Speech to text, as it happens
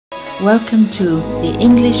Welcome to the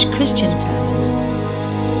English Christian Times.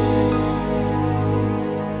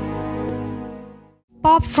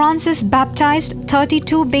 Pope Francis baptized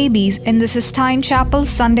 32 babies in the Sistine Chapel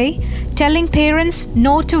Sunday, telling parents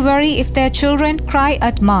not to worry if their children cry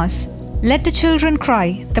at Mass. "Let the children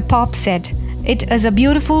cry," the Pope said. "It is a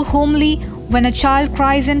beautiful homily when a child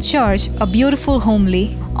cries in church, a beautiful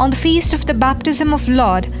homily." On the feast of the baptism of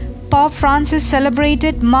Lord, Pope Francis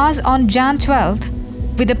celebrated Mass on Jan 12th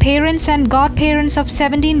with the parents and godparents of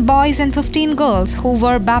 17 boys and 15 girls who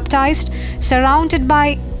were baptized, surrounded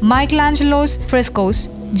by Michelangelo's frescoes.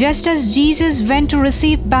 "Just as Jesus went to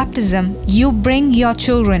receive baptism, you bring your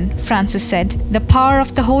children," Francis said. "The power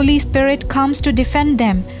of the Holy Spirit comes to defend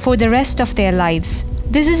them for the rest of their lives.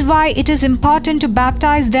 This is why it is important to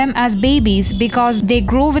baptize them as babies, because they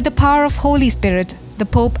grow with the power of Holy Spirit," the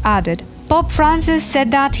Pope added. Pope Francis said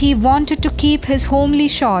that he wanted to keep his homily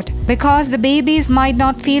short because the babies might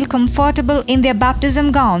not feel comfortable in their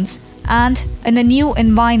baptism gowns and in a new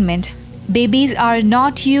environment. "Babies are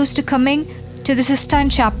not used to coming to the Sistine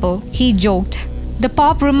Chapel," he joked. The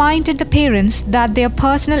Pope reminded the parents that their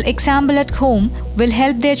personal example at home will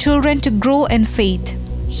help their children to grow in faith.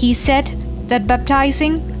 He said that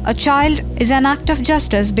baptizing a child is an act of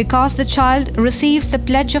justice because the child receives the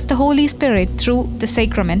pledge of the Holy Spirit through the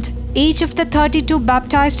sacrament. Each of the 32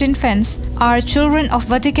 baptized infants are children of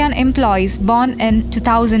Vatican employees born in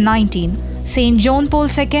 2019. St. John Paul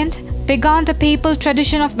II began the papal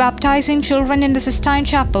tradition of baptizing children in the Sistine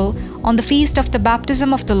Chapel on the feast of the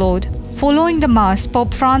baptism of the Lord. Following the Mass,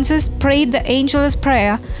 Pope Francis prayed the Angelus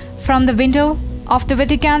Prayer from the window of the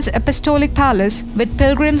Vatican's Apostolic Palace, with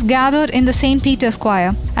pilgrims gathered in the St. Peter's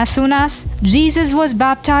Square. As soon as Jesus was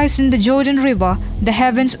baptized in the Jordan River, the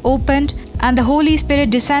heavens opened and the Holy Spirit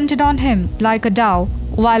descended on him like a dove,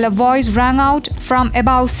 while a voice rang out from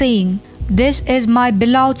above saying, "This is my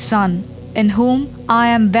beloved Son, in whom I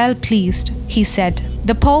am well pleased," he said.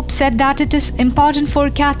 The Pope said that it is important for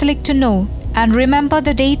Catholics to know and remember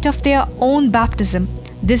the date of their own baptism.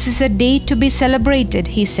 "This is a date to be celebrated,"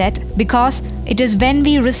 he said, "because it is when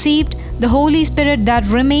we received the Holy Spirit that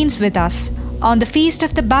remains with us. On the feast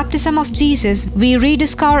of the baptism of Jesus, we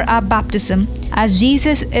rediscover our baptism. As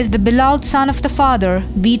Jesus is the beloved Son of the Father,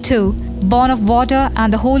 we too, born of water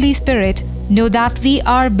and the Holy Spirit, know that we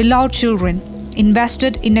are beloved children,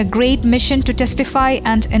 invested in a great mission to testify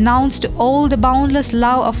and announce to all the boundless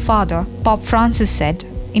love of Father," Pope Francis said.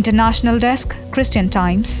 International Desk, Christian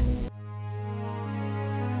Times.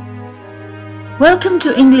 Welcome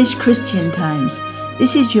to English Christian Times.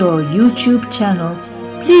 This is your YouTube channel.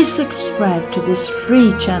 Please subscribe to this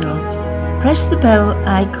free channel. Press the bell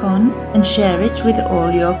icon and share it with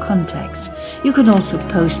all your contacts. You can also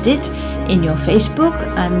post it in your Facebook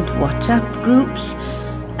and WhatsApp groups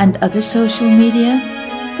and other social media.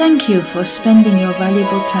 Thank you for spending your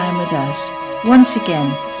valuable time with us. Once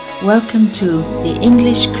again, welcome to the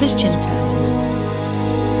English Christian Times.